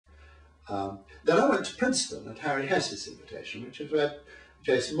Then I went to Princeton at Harry Hess's invitation, which is where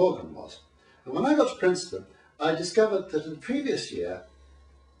Jason Morgan was. And when I got to Princeton, I discovered that in the previous year,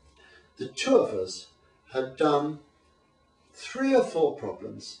 the two of us had done 3 or 4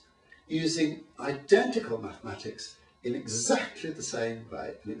 problems using identical mathematics in exactly the same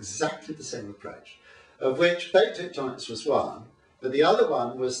way, in exactly the same approach, of which plate tectonics was one, but the other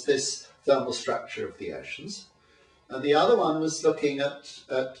one was this thermal structure of the oceans, and the other one was looking at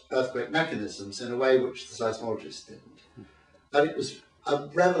earthquake mechanisms in a way which the seismologists didn't. And it was a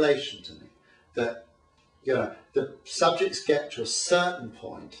revelation to me that, you know, the subjects get to a certain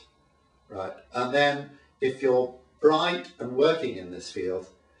point, right, and then if you're bright and working in this field,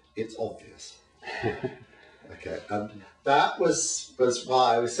 it's obvious. Okay, and that was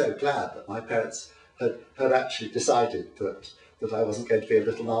why I was so glad that my parents had actually decided that I wasn't going to be a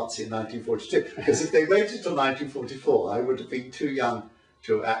little Nazi in 1942, because if they waited till 1944, I would have been too young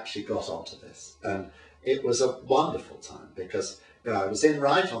to have actually got onto this. And it was a wonderful time, because, you know, I was in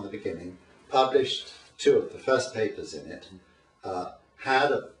right on the beginning, published 2 of the first papers in it,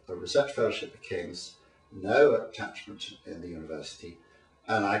 had a research fellowship at King's, no attachment in the university,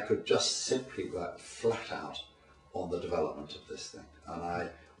 and I could just simply work flat out on the development of this thing. And I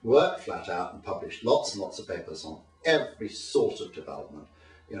worked flat out and published lots and lots of papers on every sort of development,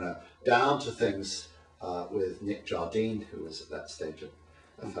 you know, down to things with Nick Jardine, who was at that stage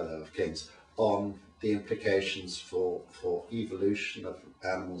a fellow of King's, on the implications for evolution of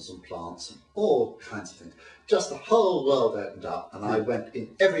animals and plants and all kinds of things. Just the whole world opened up, and I went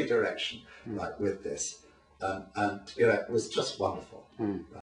in every direction, right, with this. And you know, it was just wonderful.